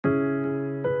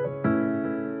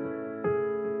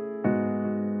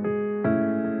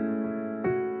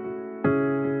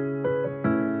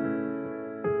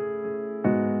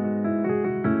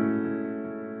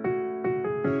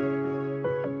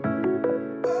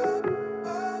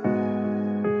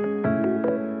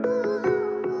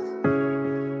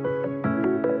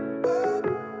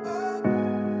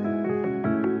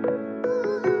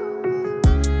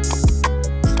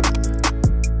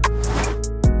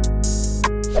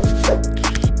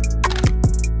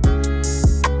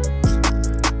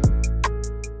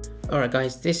Alright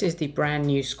guys, this is the brand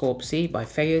new SCORP-C by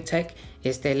FeiyuTech.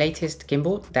 It's their latest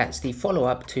gimbal. That's the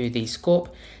follow-up to the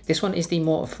Scorp. This one is the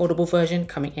more affordable version,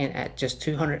 coming in at just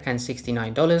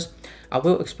 $269. I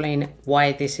will explain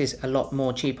why this is a lot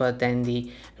more cheaper than the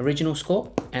original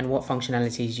Scorp and what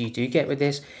functionalities you do get with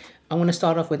this. I'm going to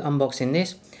start off with unboxing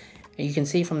this. You can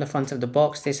see from the front of the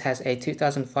box, this has a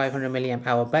 2500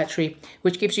 mAh battery,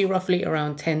 which gives you roughly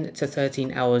around 10 to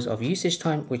 13 hours of usage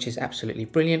time, which is absolutely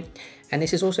brilliant. And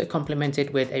this is also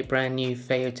complemented with a brand new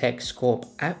FeiyuTech SCORP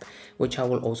app, which I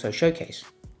will also showcase.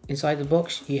 Inside the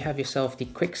box, you have yourself the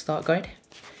quick start guide.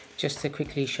 Just to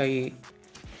quickly show you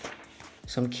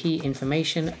some key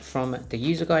information from the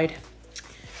user guide.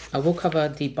 I will cover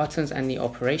the buttons and the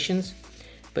operations,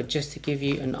 but just to give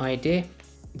you an idea,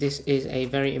 this is a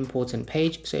very important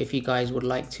page. So if you guys would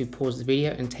like to pause the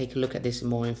video and take a look at this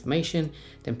more information,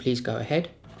 then please go ahead.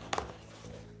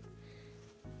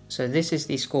 So this is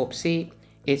the SCORP-C.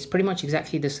 It's pretty much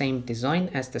exactly the same design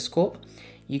as the Scorp.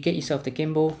 You get yourself the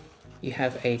gimbal, you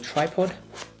have a tripod,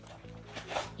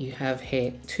 you have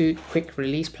here two quick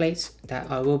release plates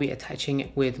that I will be attaching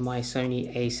with my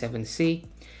Sony A7C.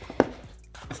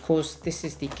 Of course, this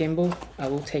is the gimbal. I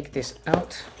will take this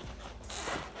out.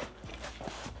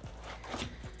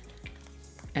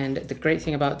 And the great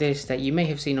thing about this that you may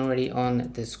have seen already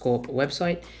on the Scorp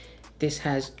website, this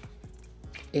has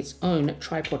its own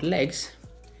tripod legs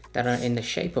that are in the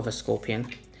shape of a scorpion.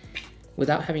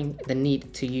 Without having the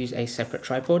need to use a separate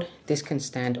tripod, this can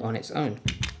stand on its own.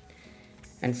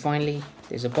 And finally,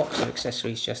 there's a box of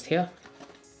accessories just here.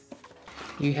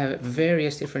 You have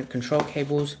various different control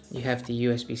cables. You have the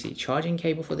USB-C charging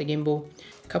cable for the gimbal.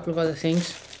 A couple of other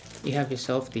things. You have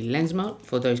yourself the lens mount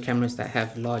for those cameras that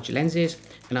have large lenses,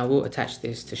 and I will attach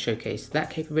this to showcase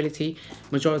that capability.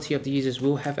 Majority of the users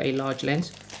will have a large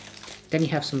lens. Then you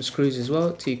have some screws as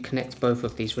well to connect both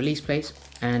of these release plates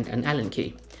and an Allen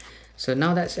key. So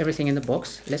now that's everything in the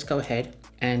box, let's go ahead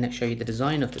and show you the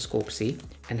design of the SCORP-C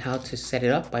and how to set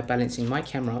it up by balancing my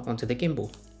camera onto the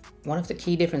gimbal. One of the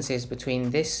key differences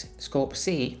between this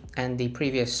SCORP-C and the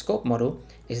previous Scorp model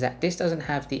is that this doesn't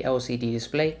have the LCD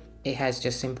display. It has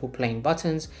just simple plain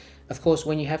buttons. Of course,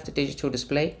 when you have the digital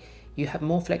display, you have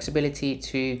more flexibility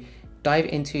to dive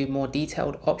into more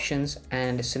detailed options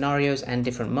and scenarios and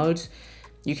different modes.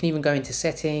 You can even go into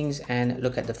settings and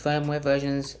look at the firmware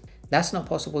versions. That's not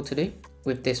possible to do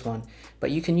with this one, but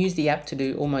you can use the app to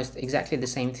do almost exactly the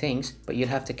same things, but you'll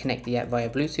have to connect the app via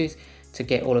Bluetooth to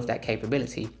get all of that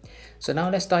capability. So now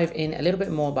let's dive in a little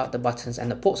bit more about the buttons and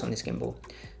the ports on this gimbal.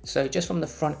 So just from the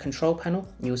front control panel,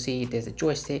 you'll see there's a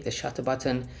joystick, the shutter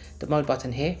button, the mode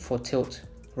button here for tilt,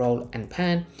 roll and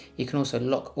pan. You can also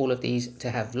lock all of these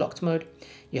to have locked mode.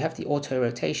 You have the auto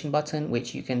rotation button,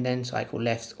 which you can then cycle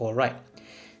left or right.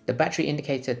 The battery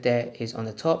indicator there is on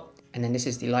the top, and then this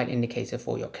is the light indicator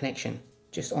for your connection.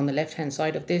 Just on the left hand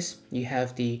side of this, you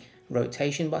have the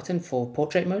rotation button for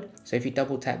portrait mode. So if you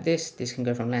double tap this can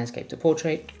go from landscape to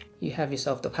portrait. You have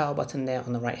yourself the power button there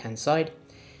on the right hand side.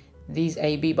 These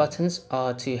A/B buttons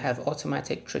are to have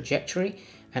automatic trajectory,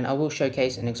 and I will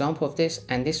showcase an example of this,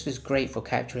 and this was great for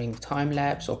capturing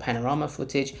time-lapse or panorama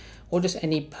footage or just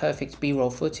any perfect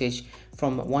B-roll footage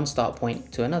from one start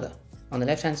point to another. On the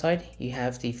left hand side, you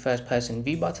have the first person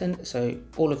view button, so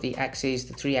all of the axes,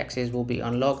 the three axes will be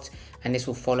unlocked, and this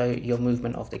will follow your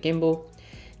movement of the gimbal.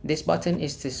 This button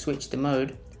is to switch the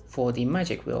mode for the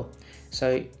magic wheel.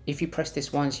 So if you press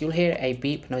this once, you'll hear a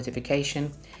beep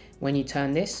notification. When you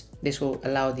turn this will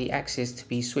allow the axis to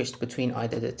be switched between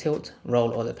either the tilt,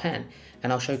 roll or the pan,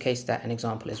 and I'll showcase that an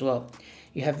example as well.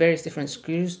 You have various different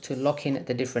screws to lock in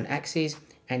the different axes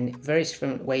and various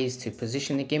different ways to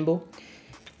position the gimbal.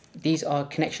 These are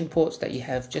connection ports that you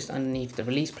have just underneath the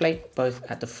release plate, both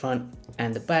at the front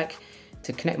and the back.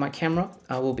 To connect my camera,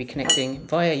 I will be connecting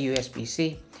via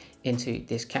USB-C into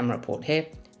this camera port here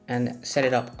and set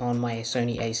it up on my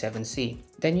Sony A7C.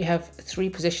 Then you have three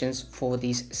positions for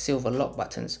these silver lock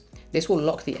buttons. This will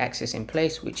lock the axis in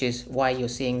place, which is why you're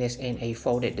seeing this in a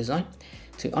folded design.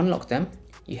 To unlock them,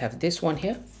 you have this one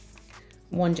here,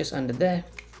 one just under there,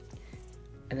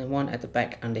 and then one at the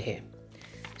back under here.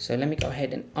 So let me go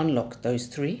ahead and unlock those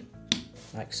three,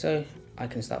 like so. I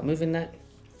can start moving that.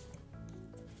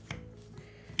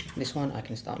 This one I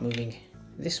can start moving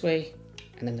this way,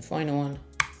 and then the final one.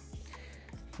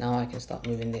 Now I can start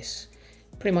moving this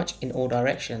pretty much in all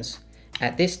directions.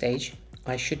 At this stage,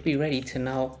 I should be ready to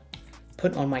now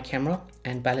put on my camera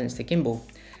and balance the gimbal.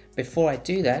 Before I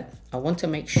do that, I want to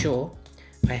make sure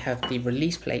I have the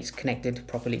release plates connected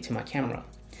properly to my camera.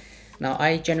 Now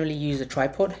I generally use a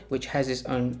tripod which has its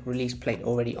own release plate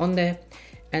already on there,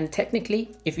 and technically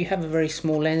if you have a very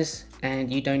small lens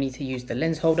and you don't need to use the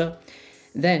lens holder,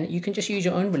 then you can just use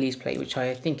your own release plate, which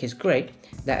I think is great,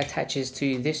 that attaches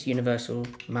to this universal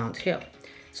mount here.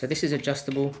 So this is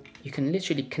adjustable, you can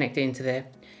literally connect it into there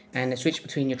and switch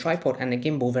between your tripod and the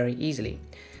gimbal very easily.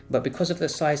 But because of the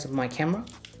size of my camera,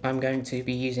 I'm going to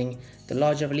be using the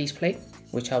larger release plate,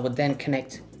 which I would then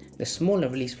connect the smaller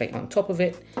release plate on top of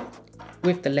it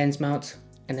with the lens mount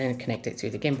and then connect it to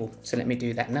the gimbal. So let me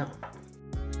do that now.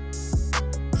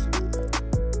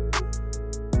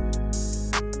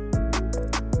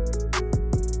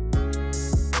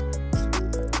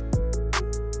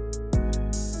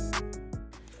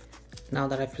 Now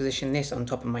that I've positioned this on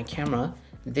top of my camera,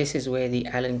 this is where the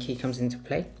Allen key comes into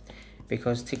play,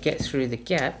 because to get through the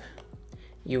gap,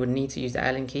 you would need to use the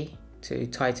Allen key to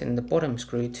tighten the bottom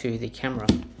screw to the camera.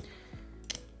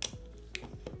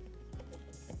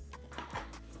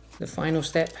 The final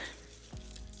step,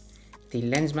 the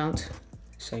lens mount.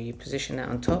 So you position that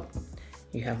on top,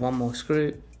 you have one more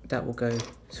screw that will go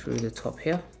through the top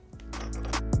here.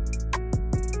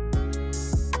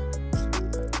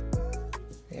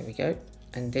 There we go,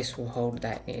 and this will hold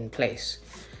that in place.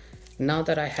 Now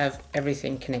that I have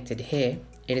everything connected here,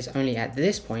 it is only at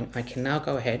this point I can now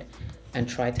go ahead and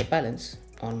try to balance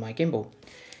on my gimbal.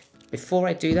 Before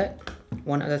I do that,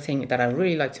 one other thing that I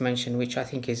really like to mention, which I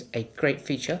think is a great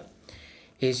feature,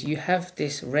 is you have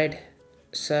this red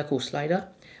circle slider.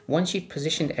 Once you've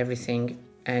positioned everything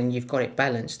and you've got it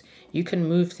balanced, you can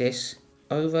move this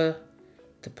over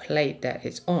the plate that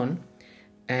it's on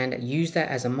and use that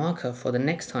as a marker for the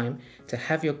next time to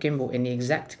have your gimbal in the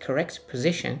exact correct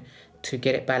position to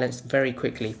get it balanced very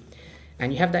quickly.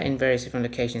 And you have that in various different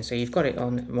locations, so you've got it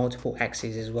on multiple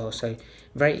axes as well, so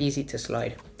very easy to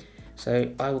slide.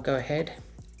 So I will go ahead,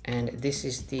 and this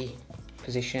is the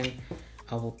position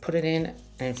I will put it in.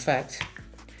 And in fact,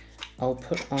 I'll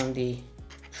put on the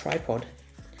tripod.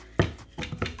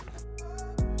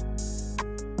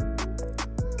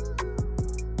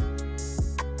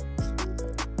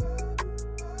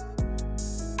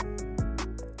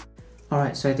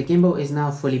 Alright, so the gimbal is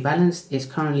now fully balanced, it's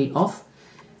currently off.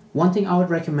 One thing I would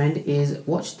recommend is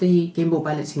watch the gimbal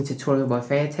balancing tutorial by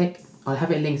FeiyuTech. I'll have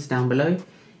it linked down below.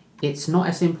 It's not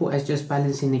as simple as just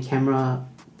balancing the camera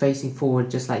facing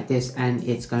forward just like this and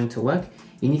it's going to work.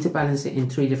 You need to balance it in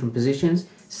 3 different positions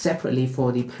separately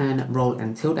for the pan, roll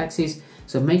and tilt axes.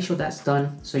 So make sure that's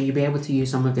done so you'll be able to use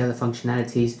some of the other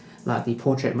functionalities like the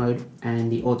portrait mode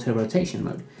and the auto rotation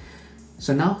mode.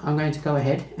 So now I'm going to go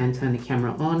ahead and turn the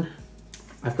camera on.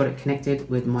 I've got it connected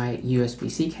with my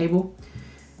USB-C cable,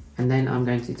 and then I'm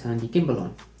going to turn the gimbal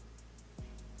on.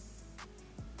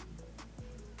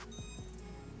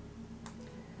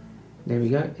 There we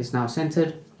go, it's now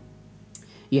centered.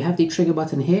 You have the trigger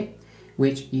button here,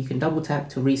 which you can double tap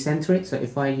to recenter it. So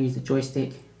if I use the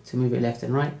joystick to move it left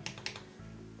and right,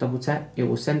 double tap, it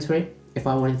will center it. If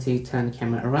I wanted to turn the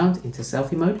camera around into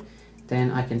selfie mode, then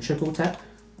I can triple tap,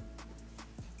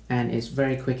 and it's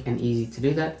very quick and easy to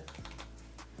do that.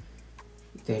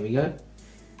 There we go.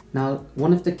 Now,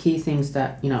 one of the key things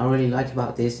that I really like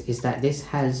about this is that this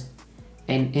has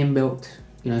an inbuilt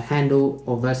handle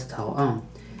or versatile arm.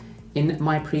 In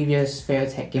my previous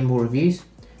FeiyuTech gimbal reviews,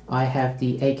 I have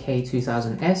the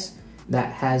AK2000S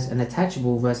that has an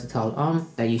attachable versatile arm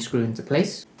that you screw into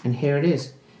place, and here it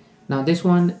is. Now this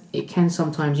one, it can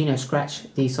sometimes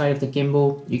scratch the side of the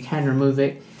gimbal. You can remove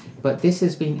it, but this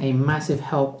has been a massive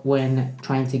help when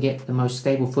trying to get the most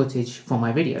stable footage for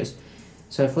my videos.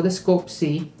 So for the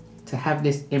SCORP-C, to have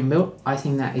this inbuilt, I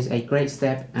think that is a great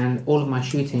step, and all of my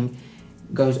shooting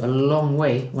goes a long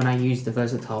way when I use the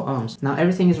versatile arms. Now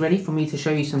everything is ready for me to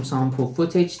show you some sample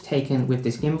footage taken with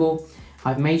this gimbal.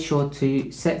 I've made sure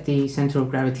to set the center of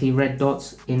gravity red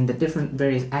dots in the different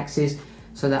various axes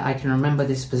so that I can remember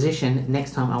this position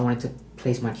next time I wanted to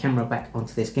place my camera back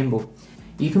onto this gimbal.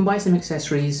 You can buy some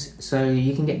accessories, so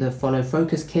you can get the follow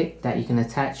focus kit that you can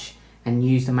attach and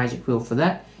use the magic wheel for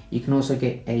that. You can also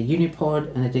get a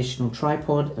unipod, an additional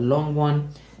tripod, a long one,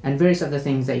 and various other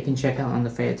things that you can check out on the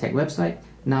FeiyuTech website.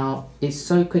 Now, it's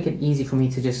so quick and easy for me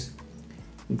to just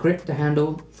grip the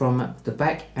handle from the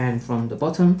back and from the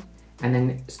bottom, and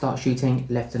then start shooting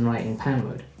left and right in pan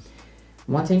mode.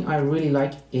 One thing I really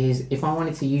like is if I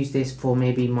wanted to use this for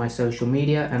maybe my social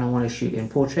media and I want to shoot in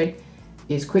portrait,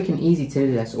 it's quick and easy to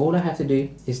do that. So all I have to do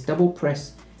is double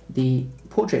press the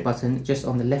portrait button just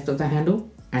on the left of the handle,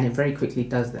 and it very quickly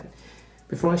does that.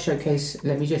 Before I showcase,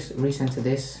 let me just recenter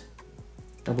this.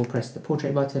 Double press the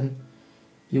portrait button.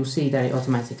 You'll see that it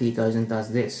automatically goes and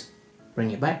does this. Bring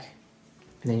it back,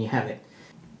 and then you have it.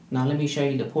 Now let me show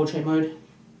you the portrait mode.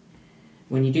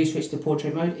 When you do switch to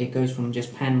portrait mode, it goes from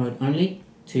just pan mode only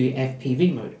to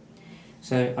FPV mode.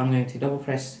 So I'm going to double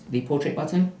press the portrait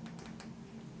button.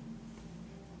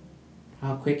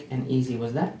 How quick and easy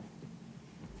was that?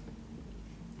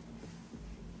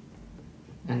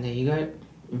 And there you go,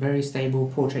 very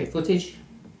stable portrait footage.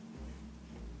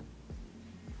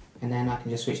 And then I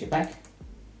can just switch it back.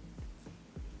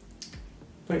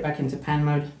 Put it back into pan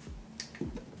mode.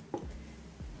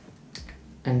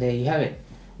 And there you have it.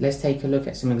 Let's take a look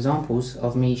at some examples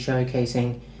of me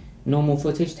showcasing normal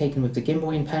footage taken with the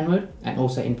gimbal in pan mode and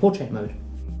also in portrait mode.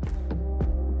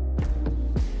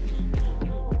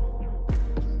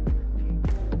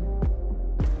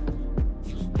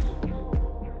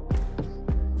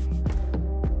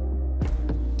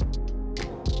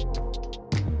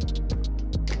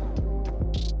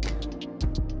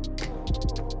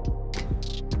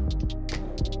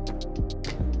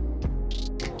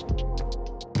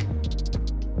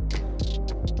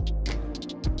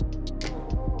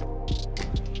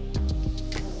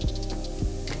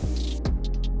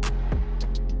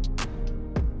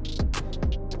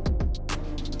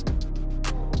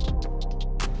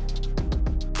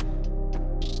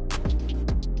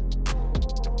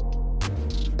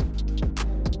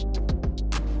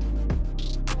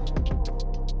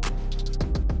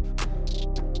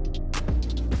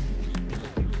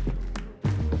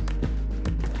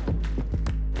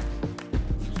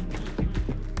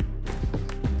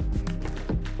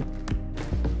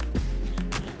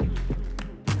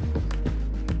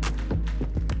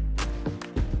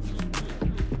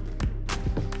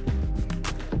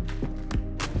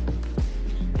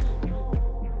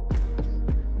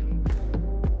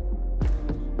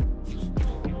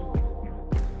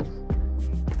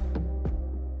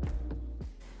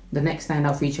 The next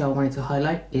standout feature I wanted to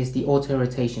highlight is the auto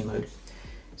rotation mode.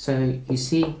 So you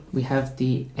see we have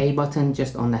the A button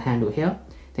just on the handle here,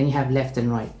 then you have left and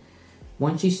right.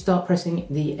 Once you start pressing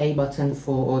the A button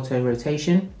for auto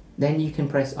rotation, then you can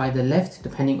press either left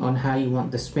depending on how you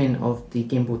want the spin of the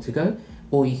gimbal to go,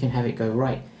 or you can have it go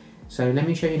right. So let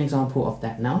me show you an example of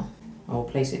that now. I'll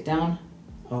place it down,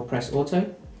 I'll press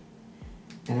auto,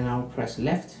 and then I'll press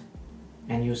left,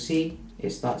 and you'll see it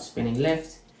starts spinning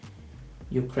left.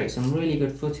 You'll create some really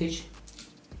good footage.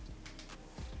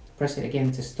 Press it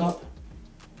again to stop.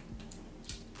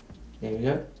 There we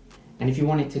go. And if you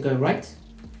want it to go right,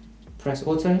 press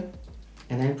auto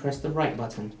and then press the right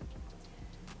button.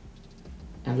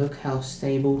 And look how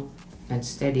stable and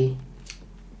steady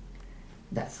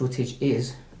that footage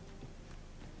is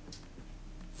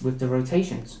with the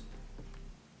rotations.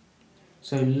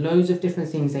 So loads of different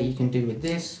things that you can do with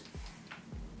this.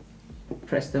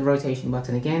 Press the rotation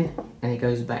button again and it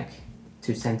goes back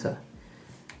to center.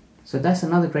 So that's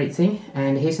another great thing,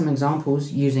 and here's some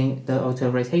examples using the auto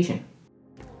rotation.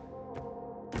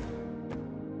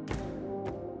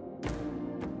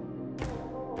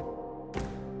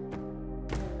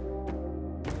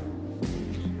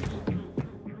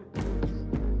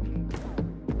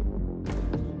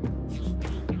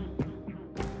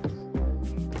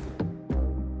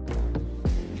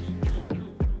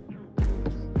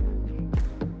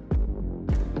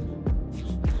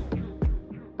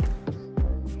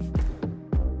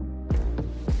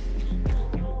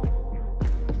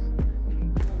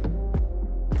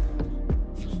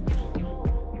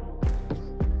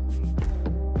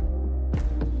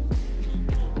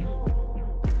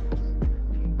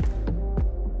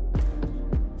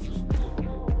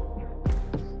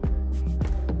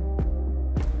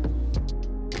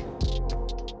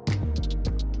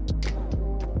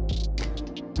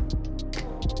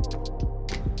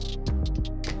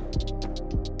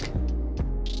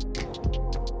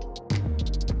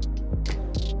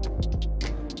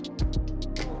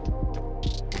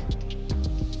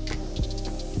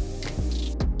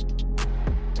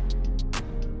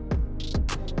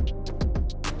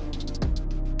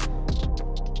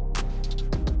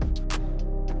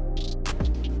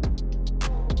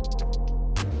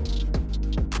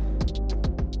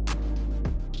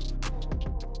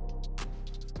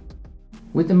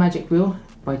 With the magic wheel,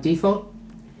 by default,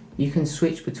 you can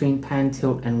switch between pan,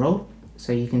 tilt and roll,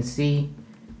 so you can see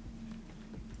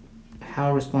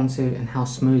how responsive and how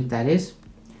smooth that is.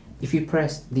 If you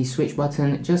press the switch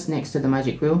button just next to the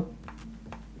magic wheel,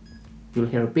 you'll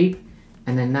hear a beep,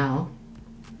 and then now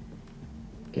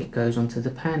it goes onto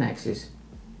the pan axis.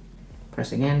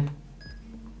 Press again,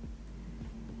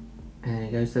 and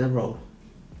it goes to the roll.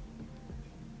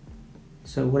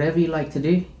 So whatever you like to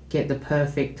do, get the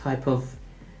perfect type of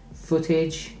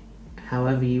footage,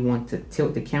 however you want to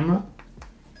tilt the camera,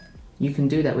 you can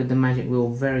do that with the magic wheel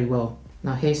very well.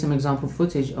 Now here's some example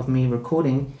footage of me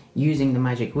recording using the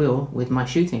magic wheel with my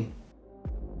shooting.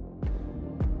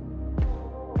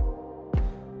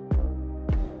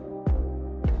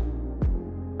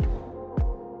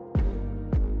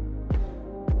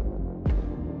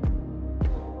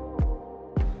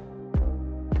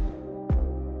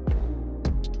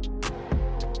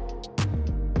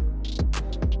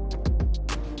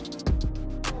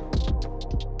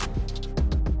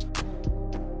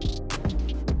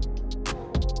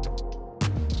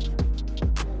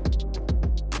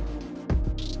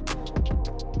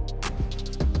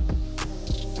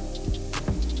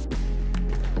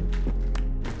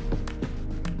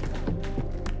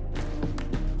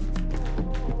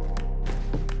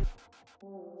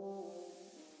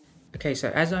 Okay, so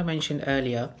as I mentioned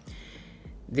earlier,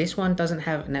 this one doesn't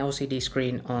have an LCD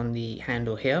screen on the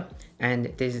handle here,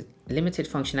 and there's limited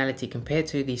functionality compared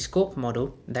to the Scorp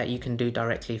model that you can do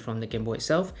directly from the gimbal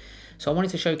itself. So I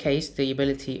wanted to showcase the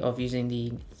ability of using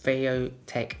the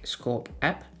FeiyuTech SCORP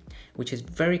App, which is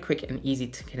very quick and easy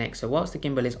to connect. So whilst the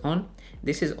gimbal is on,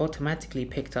 this has automatically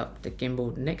picked up the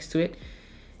gimbal next to it.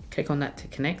 Click on that to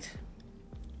connect,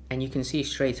 and you can see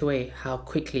straight away how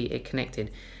quickly it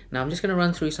connected. Now I'm just going to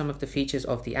run through some of the features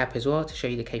of the app as well to show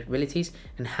you the capabilities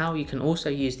and how you can also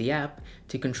use the app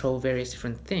to control various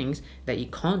different things that you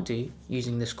can't do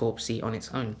using the SCORP-C on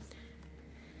its own.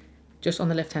 Just on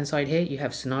the left hand side here you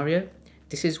have scenario.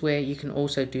 This is where you can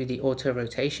also do the auto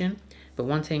rotation, but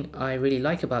one thing I really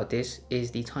like about this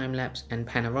is the time-lapse and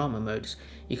panorama modes.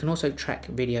 You can also track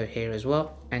video here as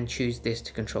well and choose this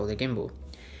to control the gimbal.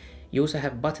 You also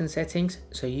have button settings,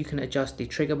 so you can adjust the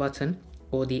trigger button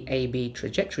or the AB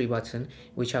trajectory button,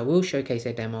 which I will showcase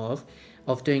a demo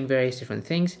of doing various different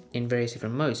things in various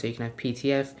different modes. So you can have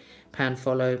PTF, pan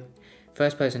follow,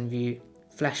 first person view,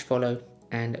 flash follow,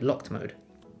 and locked mode.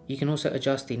 You can also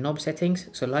adjust the knob settings.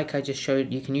 So like I just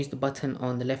showed, you can use the button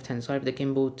on the left hand side of the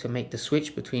gimbal to make the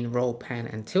switch between roll, pan,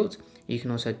 and tilt. You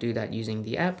can also do that using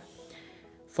the app.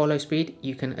 Follow speed,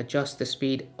 you can adjust the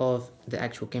speed of the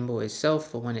actual gimbal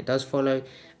itself for when it does follow.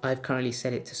 I've currently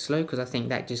set it to slow because I think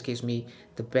that just gives me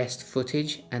the best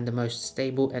footage and the most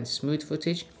stable and smooth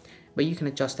footage, but you can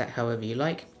adjust that however you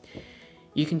like.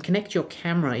 You can connect your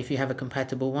camera if you have a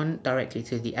compatible one directly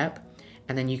to the app,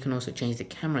 and then you can also change the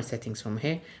camera settings from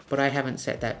here, but I haven't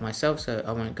set that myself, so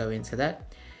I won't go into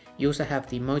that. You also have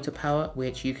the motor power,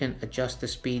 which you can adjust the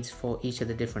speeds for each of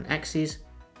the different axes.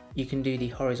 You can do the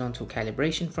horizontal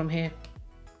calibration from here.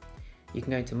 You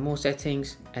can go into more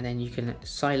settings, and then you can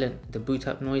silent the boot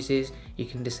up noises. You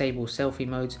can disable selfie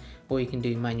modes, or you can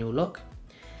do manual lock.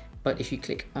 But if you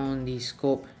click on the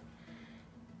Scorp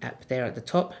app there at the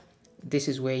top, this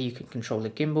is where you can control the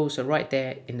gimbal. So right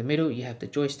there in the middle, you have the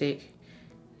joystick.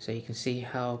 So you can see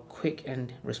how quick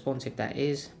and responsive that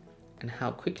is and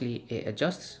how quickly it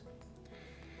adjusts.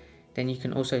 Then you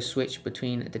can also switch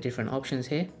between the different options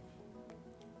here.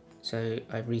 So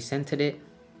I've recentered it.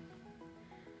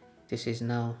 This is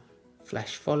now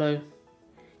flash follow.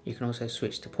 You can also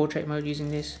switch to portrait mode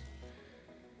using this.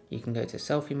 You can go to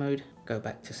selfie mode, go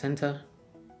back to center.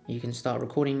 You can start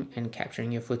recording and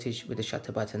capturing your footage with the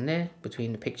shutter button there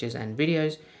between the pictures and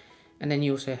videos. And then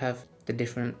you also have the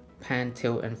different pan,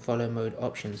 tilt, and follow mode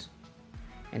options.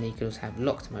 And then you can also have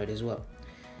locked mode as well.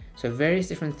 So various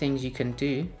different things you can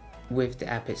do with the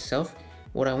app itself.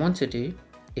 What I want to do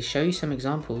is show you some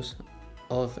examples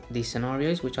of these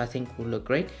scenarios, which I think will look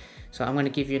great. So I'm going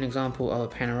to give you an example of a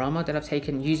panorama that I've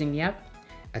taken using the app,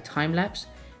 a time lapse,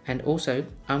 and also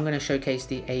I'm going to showcase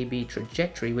the AB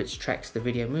trajectory, which tracks the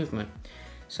video movement.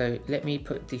 So let me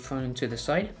put the phone to the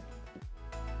side.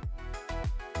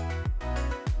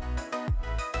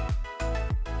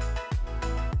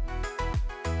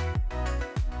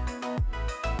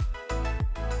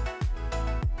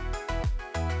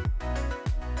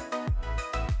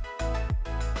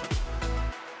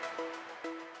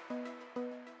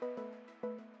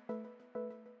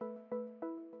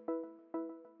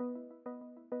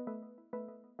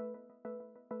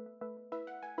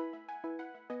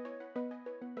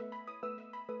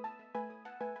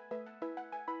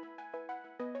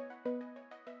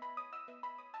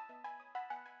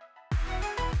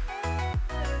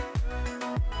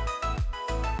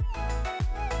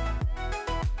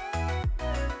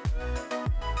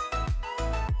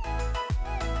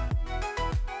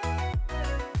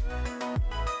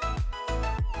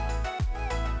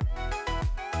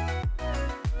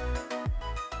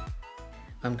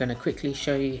 I'm going to quickly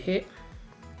show you here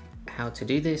how to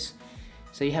do this.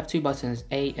 So you have two buttons,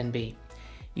 A and B.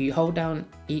 You hold down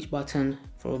each button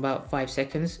for about 5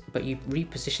 seconds, but you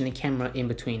reposition the camera in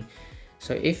between.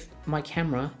 So if my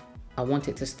camera I want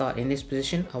it to start in this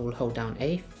position, I will hold down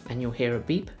A and you'll hear a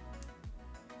beep.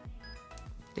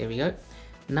 There we go.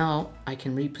 Now I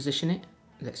can reposition it.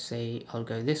 Let's say I'll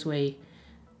go this way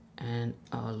and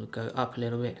I'll go up a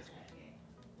little bit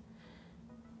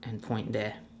and point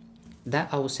there. That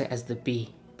I will set as the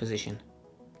B position.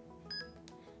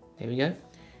 There we go.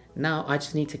 Now I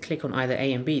just need to click on either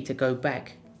A and B to go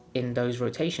back in those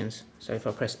rotations. So if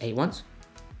I press A once,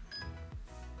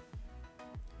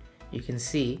 you can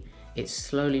see it's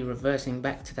slowly reversing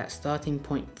back to that starting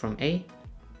point from A.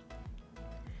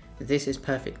 This is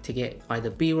perfect to get either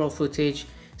B-roll footage,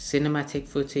 cinematic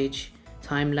footage,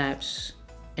 time-lapse,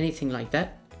 anything like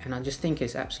that. And I just think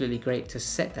it's absolutely great to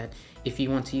set that if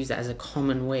you want to use that as a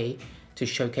common way to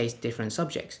showcase different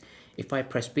subjects. If I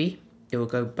press B, it will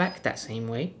go back that same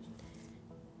way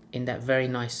in that very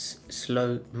nice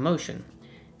slow motion.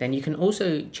 Then you can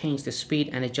also change the speed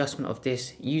and adjustment of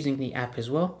this using the app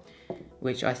as well,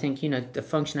 which I think, you know, the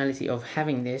functionality of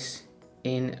having this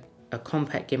in a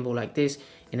compact gimbal like this,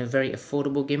 in a very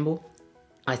affordable gimbal,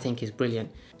 I think is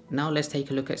brilliant. Now let's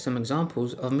take a look at some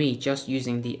examples of me just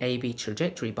using the A/B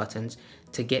trajectory buttons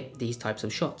to get these types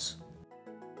of shots.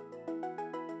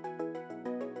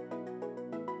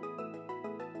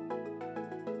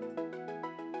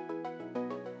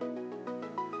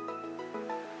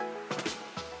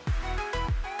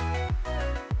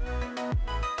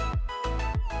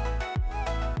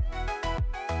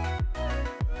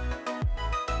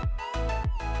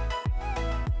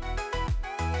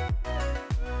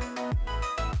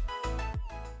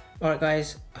 Alright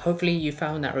guys, hopefully you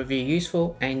found that review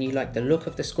useful and you like the look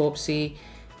of the Scorp-C.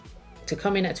 To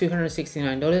come in at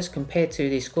 $269 compared to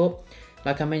the Scorp,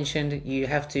 like I mentioned, you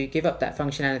have to give up that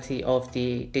functionality of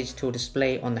the digital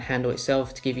display on the handle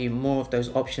itself to give you more of those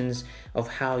options of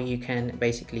how you can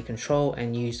basically control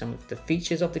and use some of the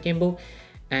features of the gimbal.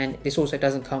 And this also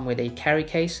doesn't come with a carry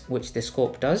case, which the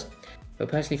Scorp does. But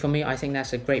personally for me, I think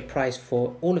that's a great price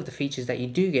for all of the features that you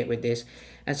do get with this.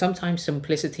 And sometimes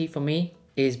simplicity for me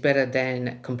is better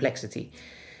than complexity.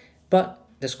 But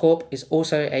the Scorp is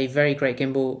also a very great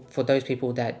gimbal for those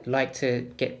people that like to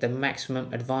get the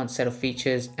maximum advanced set of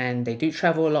features, and they do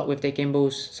travel a lot with their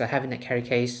gimbals, so having that carry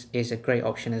case is a great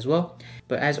option as well.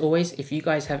 But as always, if you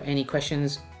guys have any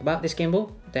questions about this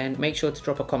gimbal, then make sure to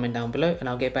drop a comment down below and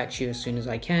I'll get back to you as soon as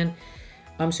I can.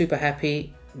 I'm super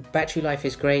happy. Battery life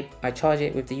is great. I charge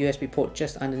it with the USB port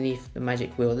just underneath the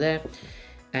magic wheel there.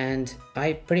 And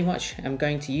I pretty much am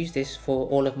going to use this for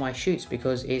all of my shoots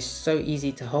because it's so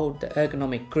easy to hold, the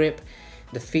ergonomic grip,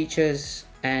 the features,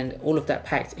 and all of that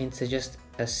packed into just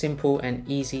a simple and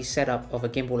easy setup of a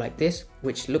gimbal like this,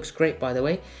 which looks great by the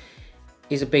way,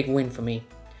 is a big win for me.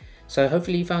 So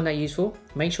hopefully you found that useful.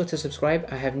 Make sure to subscribe.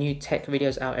 I have new tech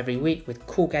videos out every week with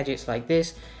cool gadgets like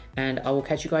this, and I will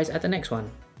catch you guys at the next one.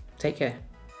 Take care.